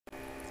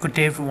Good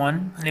day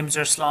everyone, my name is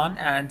Arslan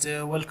and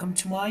welcome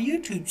to my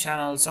YouTube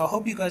channel. So I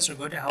hope you guys are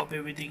good. I hope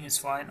everything is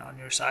fine on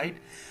your side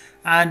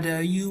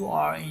and you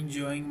are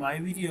enjoying my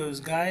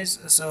videos, guys.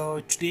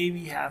 So today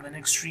we have an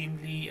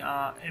extremely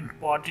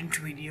important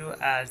video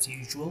as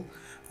usual.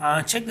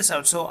 Check this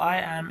out. So I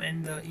am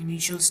in the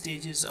initial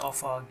stages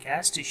of a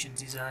gas station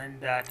design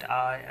that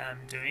I am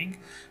doing.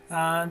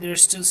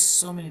 There's still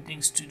so many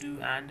things to do,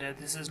 and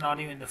this is not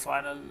even the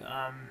final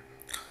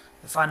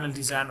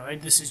design, right?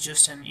 This is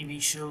just an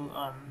initial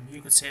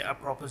you could say a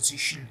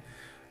proposition.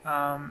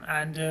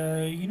 And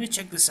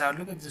check this out,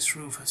 look at this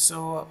roof.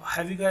 So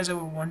have you guys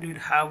ever wondered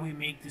how we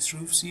make this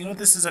roof? So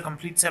this is a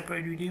complete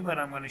separate video, but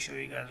I'm going to show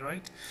you guys,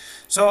 right?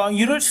 So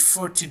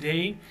for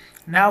today,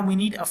 now we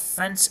need a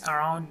fence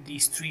around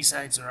these three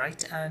sides,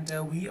 right? And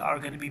we are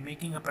going to be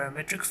making a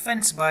parametric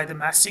fence by the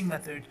massing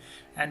method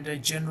and the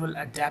general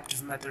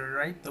adaptive method,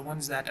 right? The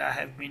ones that I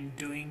have been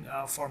doing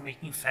for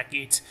making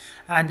facades.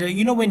 And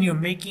when you're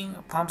making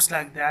pumps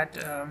like that,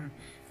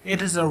 it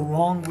is a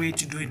wrong way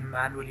to do it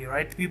manually,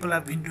 right? People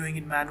have been doing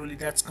it manually.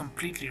 That's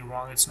completely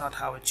wrong. It's not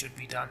how it should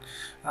be done.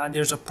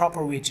 There's a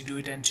proper way to do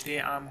it, and today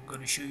I'm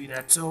going to show you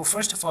that. So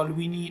first of all,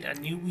 we need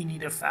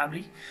a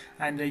family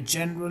and a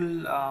general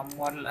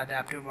model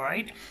adaptive,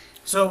 right?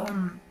 So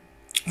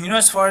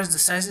as far as the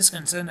size is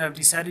concerned, I've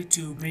decided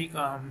to make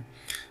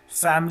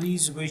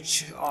families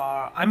which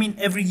are,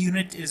 every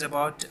unit is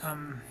about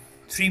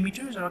 3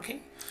 meters.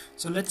 Okay,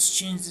 so let's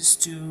change this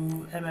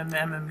to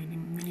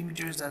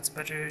millimeters. That's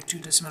better. 2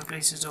 decimal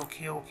places.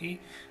 Okay.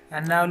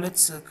 And now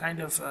let's kind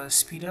of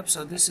speed up.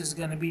 So this is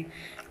going to be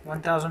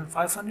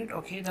 1500.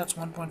 Okay, that's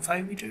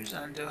 1.5 meters,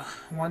 and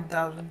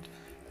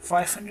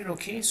 1500.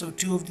 Okay, so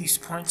 2 of these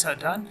points are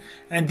done,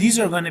 and these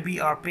are going to be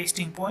our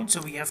pasting points,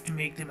 so we have to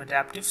make them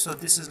adaptive. So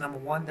this is number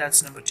 1,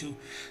 that's number 2.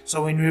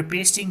 So when we're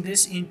pasting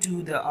this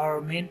into our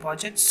main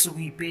project, so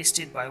we paste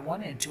it by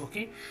 1 and 2.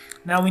 Okay,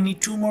 now we need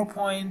 2 more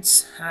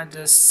points, and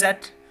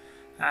set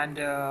and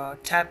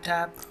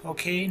tap.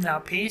 Okay, now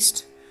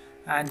paste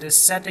and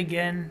set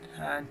again,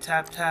 and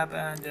tap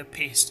and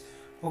paste.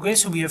 Okay,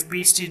 so we have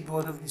pasted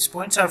both of these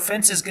points. Our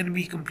fence is going to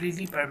be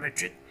completely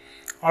parametric.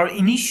 Our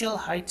initial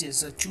height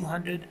is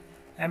 200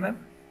 mm.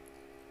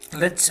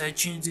 Let's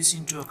change this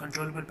into a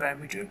controllable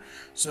parameter.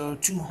 So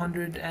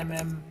 200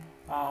 mm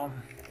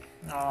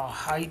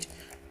height,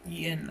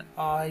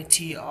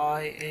 ENITIAL,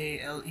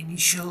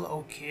 initial.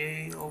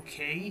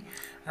 Okay.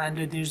 And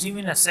there's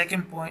even a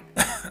second point.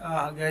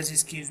 Guys,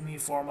 excuse me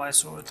for my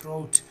sore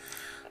throat.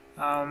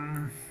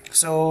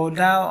 So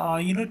now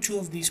 2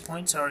 of these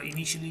points are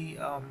initially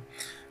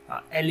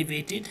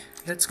elevated.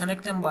 Let's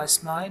connect them by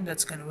spline.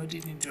 Let's convert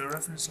it into a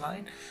reference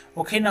line.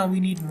 Okay, now we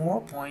need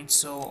more points.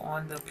 So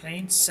on the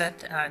plane,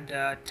 set and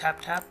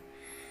tap.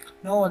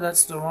 No,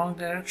 that's the wrong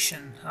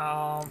direction.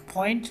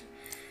 Point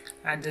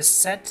and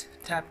set,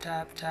 tap.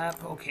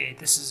 Okay,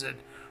 this is it,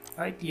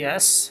 right?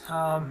 Yes.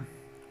 Now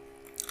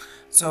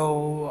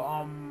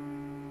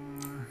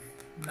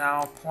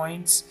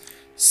points,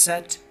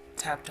 set,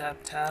 tap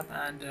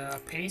and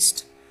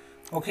paste.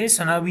 Okay,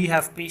 so now we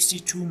have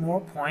pasted 2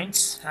 more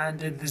points, and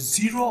the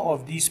 0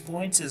 of these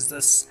points is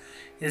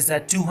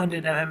that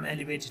 200 mm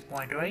elevated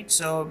point, right?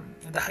 So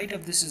the height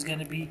of this is going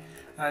to be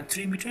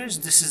 3 meters.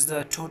 This is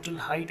the total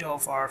height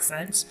of our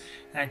fence,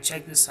 and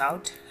check this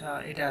out,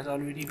 it has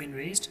already been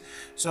raised.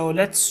 So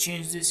let's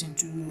change this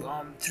into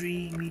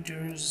 3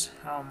 meters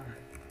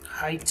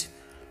height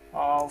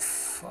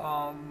of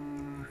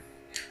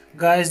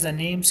guys, the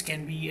names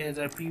can be, as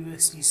I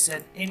previously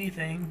said,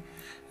 anything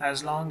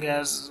as long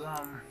as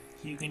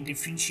you can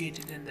differentiate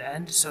it in the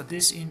end. So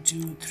this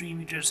into 3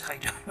 meters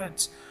height of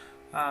fence.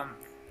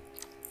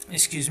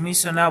 Excuse me.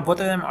 So now both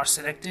of them are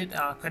selected.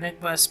 Connect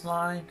by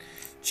spline,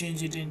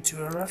 change it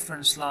into a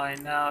reference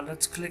line. Now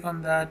let's click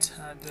on that,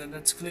 and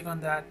let's click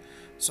on that.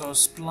 So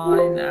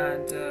spline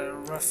and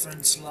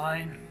reference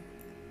line,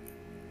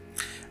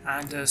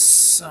 and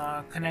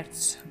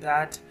connect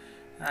that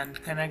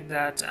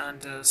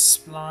and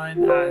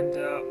spline and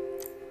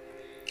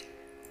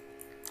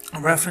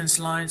reference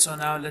line. So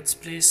now let's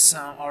place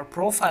our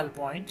profile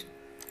point,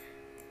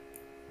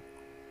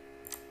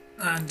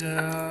 and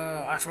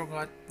I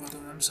forgot both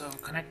of them, so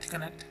connect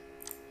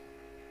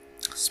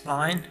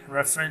spline,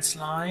 reference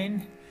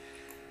line,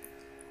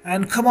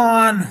 and come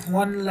on,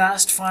 one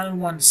last final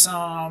one.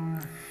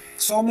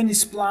 So many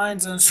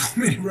splines and so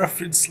many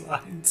reference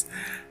lines.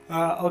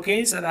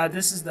 Okay, so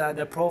this is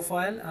the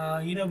profile.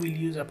 We'll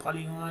use a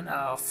polygon.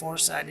 A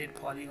 4-sided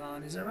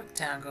polygon is a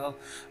rectangle.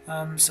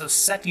 So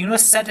set,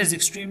 set is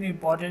extremely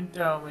important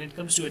when it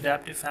comes to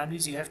adaptive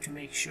families. You have to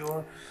make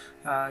sure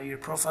your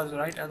profile is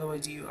right,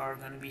 otherwise you are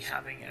going to be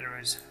having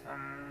errors.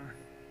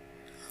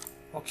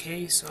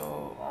 Okay,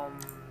 so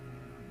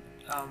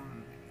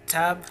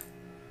tab,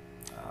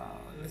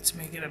 let's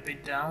make it a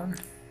bit down.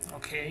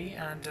 Okay,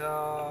 and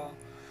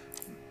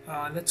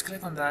let's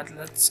click on that,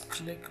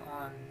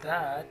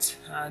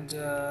 and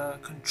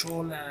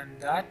control and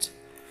that,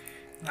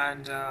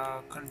 and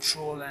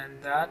control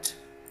and that.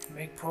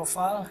 make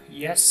profile,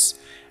 yes.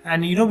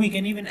 And you know, we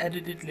can even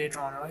edit it later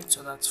on, right?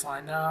 So that's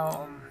fine.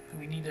 Now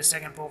we need a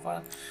second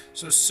profile.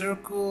 So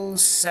circle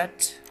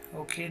set,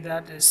 okay,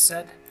 that is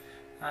set.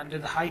 And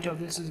the height of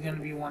this is going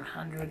to be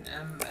 100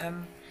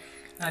 mm.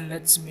 And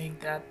let's make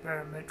that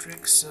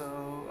parametric.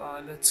 So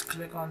let's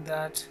click on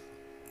that.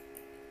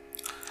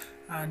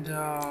 And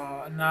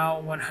now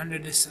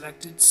 100 is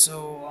selected.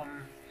 So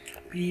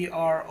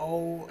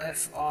profile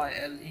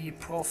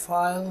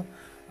profile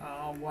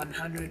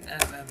 100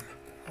 mm.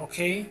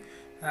 Okay,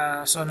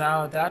 so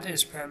now that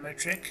is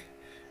parametric.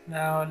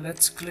 Now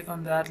let's click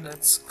on that,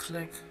 let's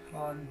click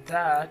on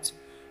that.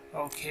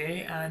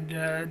 Okay, and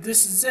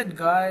this is it,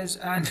 guys.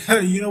 And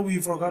you know, we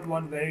forgot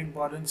one very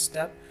important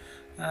step.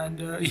 And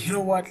you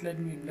know what, let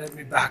me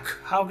back.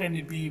 How can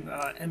it be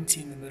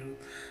empty in the middle?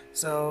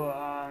 So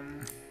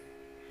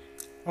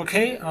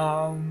okay,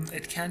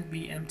 it can't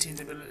be empty in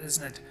the middle,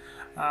 isn't it?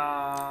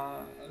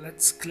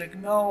 Let's click,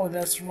 no,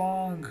 that's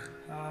wrong.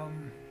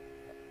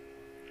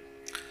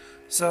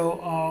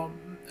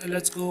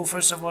 Let's go,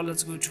 first of all,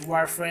 let's go to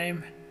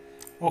wireframe.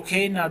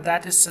 Okay, now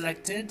that is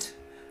selected.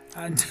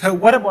 And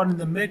what about in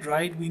the mid,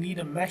 right? We need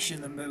a mesh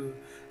in the middle.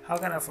 How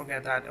can I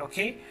forget that?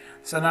 Okay,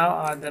 so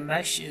now the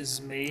mesh is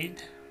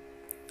made.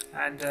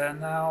 And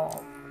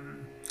now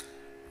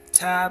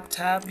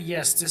tab,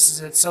 yes, this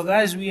is it. So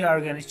guys, we are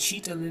going to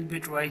cheat a little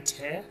bit right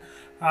here.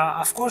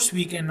 Of course,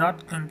 we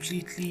cannot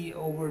completely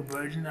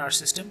overburden our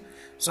system.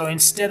 So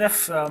instead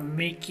of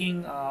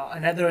making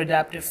another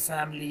adaptive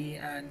family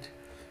and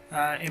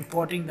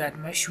importing that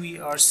mesh, we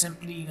are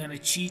simply going to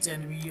cheat,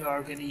 and we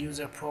are going to use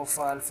a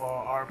profile for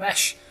our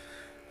mesh.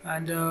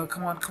 And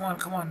come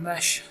on,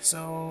 mesh.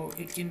 So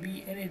it can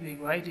be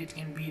anything, right? It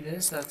can be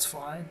this, that's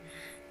fine.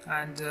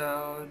 And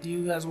do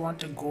you guys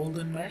want a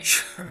golden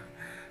mesh?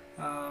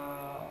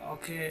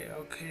 Okay,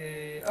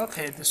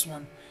 this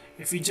one.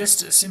 If you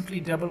just simply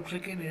double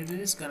click it, it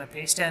is gonna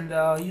paste. And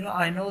you know,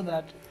 I know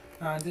that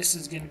this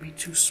is gonna be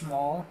too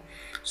small,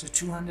 so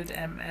 200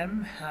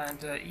 mm,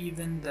 and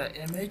even the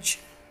image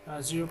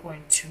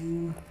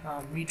 0.2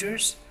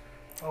 meters.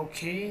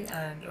 Okay,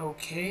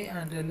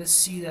 and let's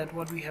see that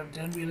what we have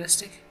done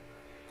realistic.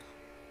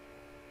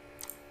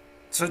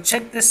 So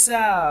check this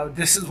out.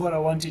 This is what I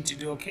wanted to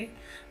do. Okay,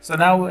 so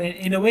now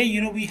in a way,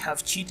 you know, we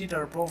have cheated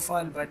our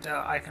profile, but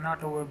I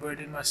cannot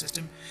overburden my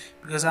system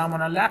because I'm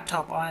on a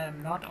laptop. I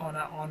am not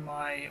on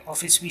my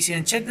office PC.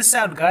 And check this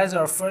out, guys,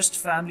 our first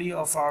family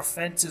of our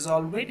fence is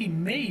already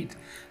made.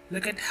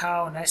 Look at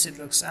how nice it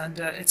looks, and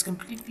it's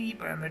completely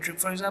parametric.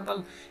 For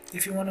example,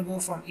 if you want to go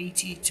from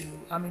 80 to,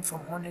 from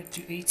 100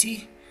 to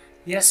 80,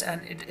 yes,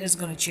 and it is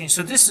going to change.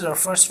 So this is our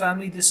first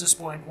family. This is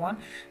 0.1,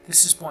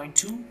 this is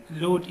 0.2.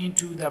 Load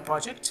into the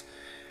project,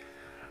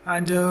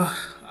 and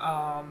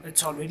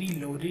it's already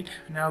loaded.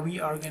 Now we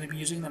are going to be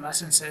using the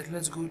mask inside.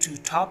 Let's go to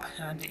top,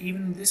 and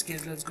even in this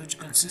case, let's go to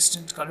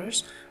consistent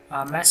colors,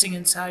 massing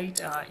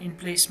inside, in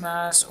place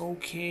mask.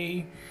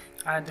 Okay,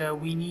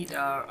 and we need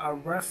a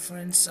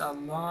reference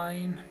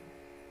line.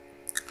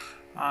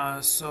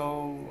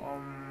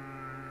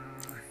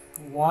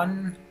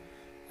 One,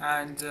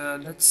 and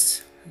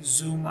let's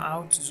zoom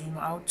out.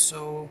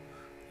 So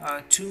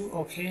 2.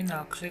 Okay,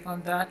 now click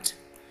on that,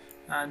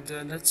 and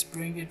let's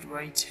bring it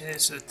right here.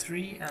 So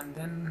 3, and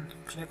then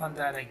click on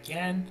that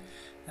again,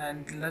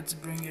 and let's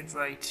bring it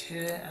right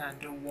here,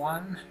 and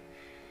 1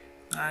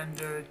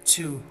 and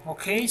 2.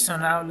 Okay, so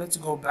now let's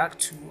go back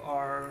to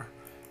our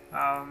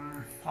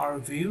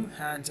view,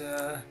 and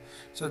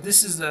so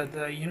this is the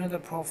the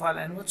profile.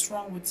 And what's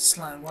wrong with this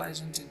line? Why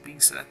isn't it being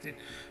selected?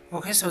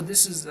 Okay, so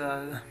this is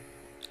the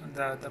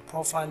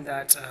profile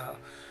that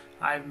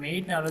I've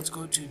made. Now let's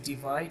go to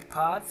divide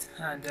path,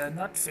 and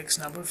not fixed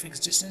number,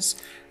 fixed distance.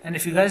 And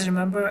if you guys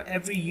remember,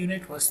 every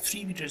unit was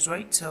 3 meters,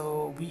 right?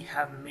 So we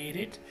have made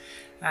it.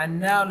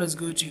 And now let's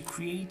go to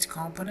create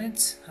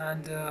components,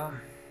 and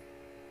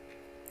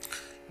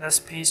let's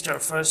paste our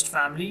first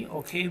family.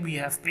 Okay, we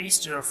have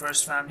pasted our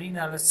first family.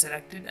 Now let's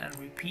select it and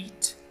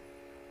repeat.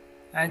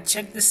 And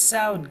check this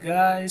out,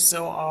 guys.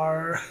 So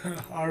our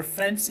our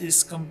fence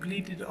is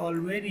completed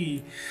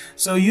already.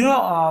 So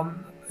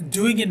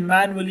doing it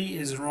manually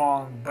is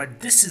wrong,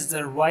 but this is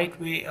the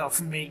right way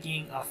of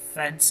making a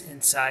fence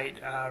inside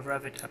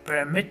Revit, a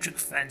parametric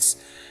fence.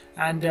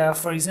 And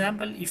for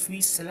example, if we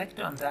select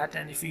on that,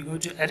 and if we go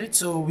to edit,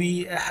 so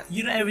we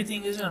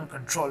everything is on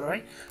control,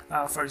 right?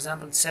 For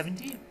example,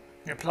 70,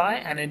 apply,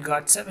 and it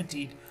got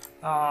 70.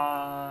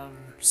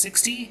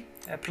 60,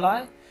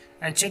 apply.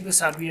 And check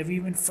this out, we have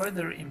even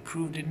further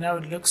improved it. Now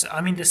it looks,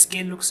 the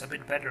scale looks a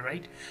bit better,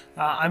 right?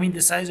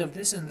 The size of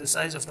this and the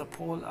size of the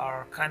pole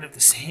are kind of the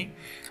same.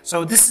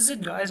 So this is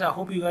it, guys. I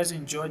hope you guys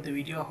enjoyed the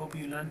video. I hope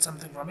you learned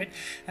something from it.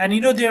 And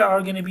there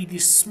are going to be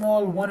these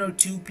small 1 or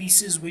 2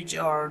 pieces which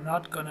are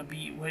not going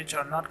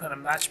to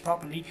match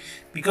properly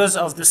because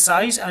of the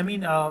size.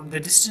 The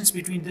distance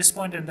between this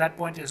point and that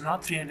point is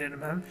not 300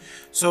 mm.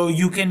 So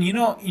you can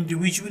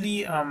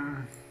individually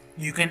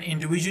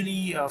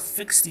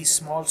fix these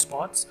small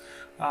spots.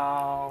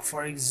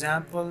 For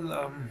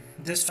example,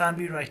 this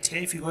family right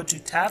here, if you go to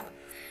tab,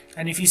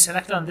 And if you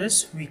select on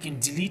this, we can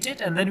delete it,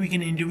 and then we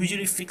can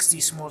individually fix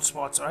these small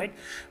spots, right?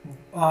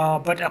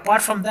 But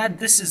apart from that,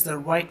 this is the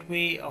right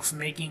way of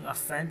making a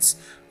fence,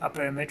 a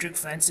parametric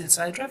fence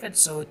inside Revit.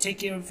 So take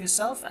care of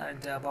yourself,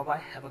 and bye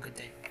bye, have a good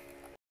day.